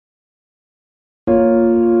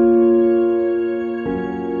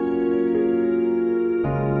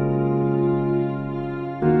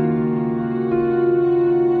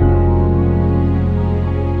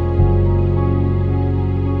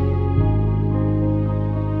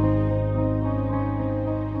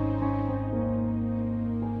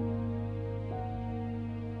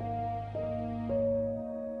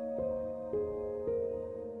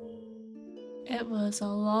was a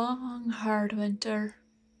long, hard winter.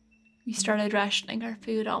 We started rationing our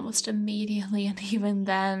food almost immediately, and even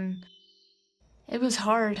then, it was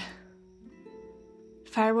hard.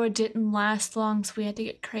 Firewood didn't last long, so we had to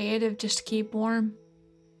get creative just to keep warm.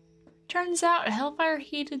 Turns out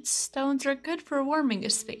hellfire-heated stones are good for warming a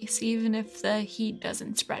space, even if the heat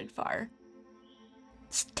doesn't spread far.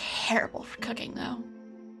 It's terrible for cooking, though.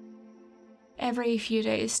 Every few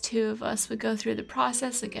days, 2 of us would go through the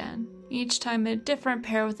process again, each time a different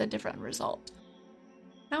pair with a different result.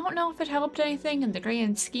 I don't know if it helped anything in the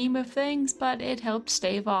grand scheme of things, but it helped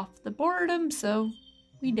stave off the boredom, so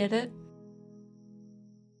we did it.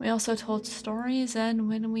 We also told stories, and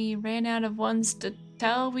when we ran out of ones to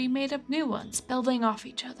tell, we made up new ones, building off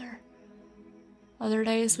each other. Other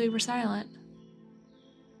days we were silent.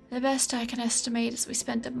 The best I can estimate is we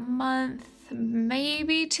spent a month,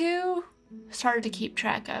 maybe 2. It's hard to keep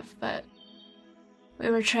track of, but we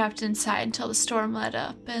were trapped inside until the storm let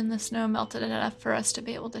up and the snow melted enough for us to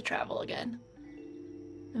be able to travel again.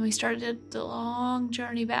 And we started the long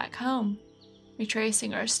journey back home,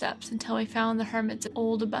 retracing our steps until we found the hermit's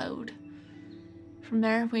old abode. From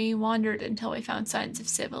there, we wandered until we found signs of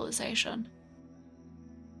civilization.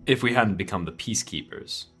 If we hadn't become the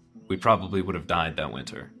peacekeepers, we probably would have died that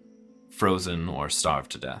winter, frozen or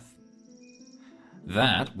starved to death.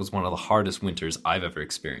 That was one of the hardest winters I've ever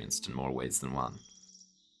experienced in more ways than one.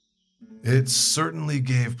 It certainly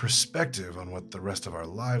gave perspective on what the rest of our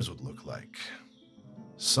lives would look like.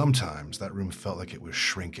 Sometimes that room felt like it was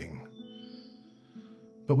shrinking.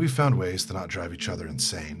 But we found ways to not drive each other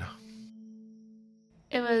insane.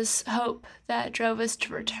 It was hope that drove us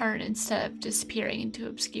to return instead of disappearing into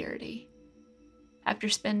obscurity. After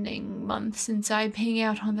spending months inside, being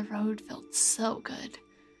out on the road felt so good.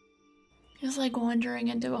 It was like wandering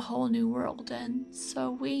into a whole new world, and so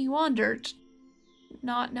we wandered,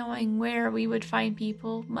 not knowing where we would find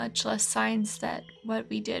people, much less signs that what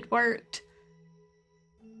we did worked.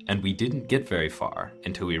 And we didn't get very far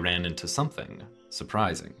until we ran into something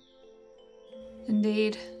surprising.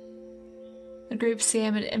 Indeed. The group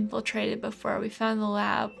Sam had infiltrated before we found the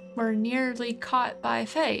lab were nearly caught by a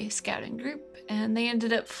Fae scouting group, and they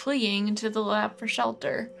ended up fleeing into the lab for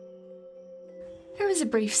shelter. There was a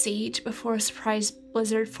brief siege before a surprise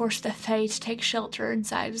blizzard forced the Fae to take shelter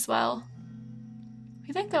inside as well.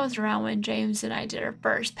 We think that was around when James and I did our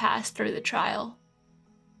first pass through the trial.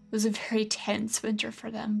 It was a very tense winter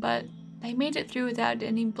for them, but they made it through without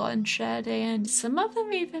any bloodshed, and some of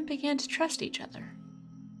them even began to trust each other.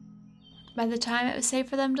 By the time it was safe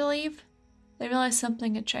for them to leave, they realized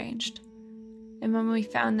something had changed. And when we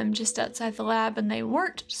found them just outside the lab and they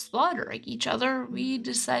weren't slaughtering each other, we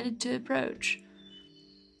decided to approach.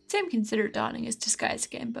 Sam considered donning his disguise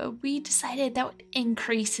again, but we decided that would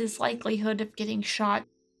increase his likelihood of getting shot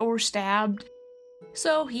or stabbed,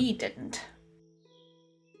 so he didn't.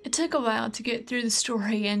 It took a while to get through the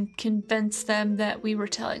story and convince them that we were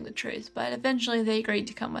telling the truth, but eventually they agreed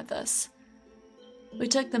to come with us. We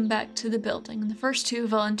took them back to the building, and the first 2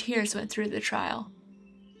 volunteers went through the trial.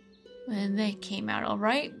 When they came out all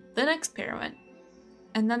right, the next pair went,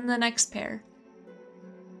 and then the next pair.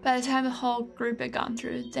 By the time the whole group had gone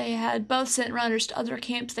through, they had both sent runners to other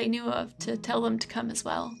camps they knew of to tell them to come as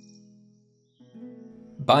well.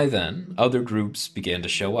 By then, other groups began to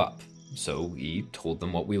show up, so we told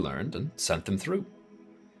them what we learned and sent them through.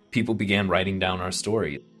 People began writing down our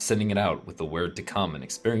story, sending it out with the word to come and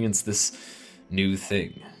experience this new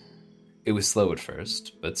thing. It was slow at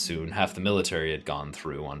first, but soon half the military had gone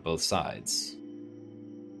through on both sides.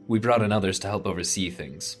 We brought in others to help oversee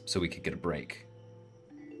things so we could get a break.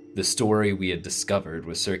 The story we had discovered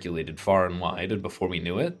was circulated far and wide, and before we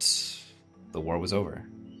knew it, the war was over.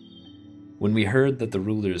 When we heard that the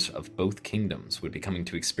rulers of both kingdoms would be coming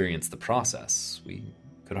to experience the process, we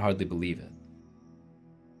could hardly believe it.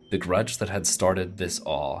 The grudge that had started this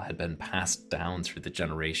all had been passed down through the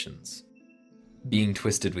generations, being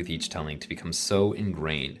twisted with each telling to become so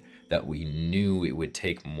ingrained that we knew it would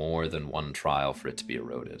take more than one trial for it to be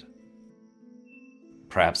eroded.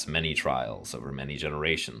 Perhaps many trials over many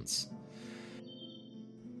generations.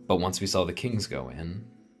 But once we saw the kings go in,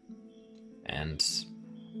 and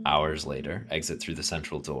hours later exit through the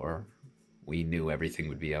central door, we knew everything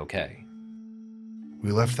would be okay.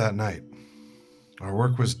 We left that night. Our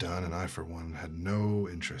work was done, and I, for one, had no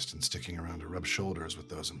interest in sticking around to rub shoulders with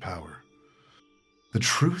those in power. The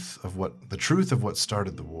truth of what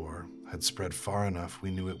started the war had spread far enough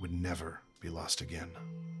we knew it would never be lost again.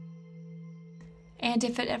 And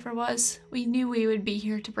if it ever was, we knew we would be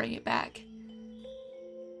here to bring it back.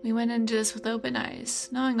 We went into this with open eyes,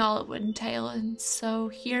 knowing all it would entail, and so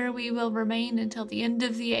here we will remain until the end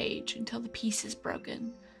of the age, until the peace is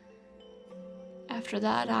broken. After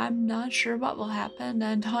that, I'm not sure what will happen,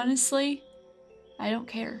 and honestly, I don't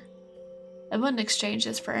care. I wouldn't exchange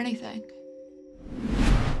this for anything.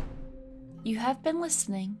 You have been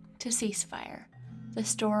listening to Ceasefire, the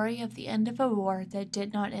story of the end of a war that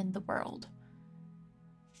did not end the world.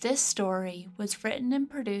 This story was written and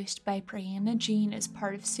produced by Brianna Jean as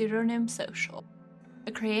part of Pseudonym Social,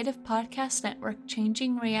 a creative podcast network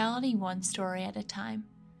changing reality one story at a time.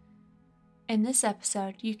 In this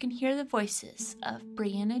episode, you can hear the voices of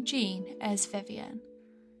Brianna Jean as Vivian,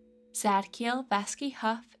 Zadkiel Vasky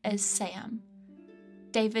Huff as Sam,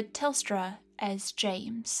 David Telstra as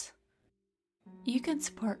James. You can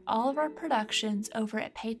support all of our productions over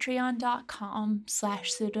at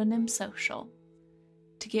patreon.com/pseudonymsocial.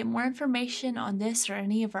 To get more information on this or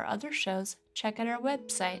any of our other shows, check out our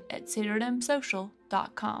website at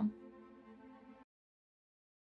pseudonymsocial.com.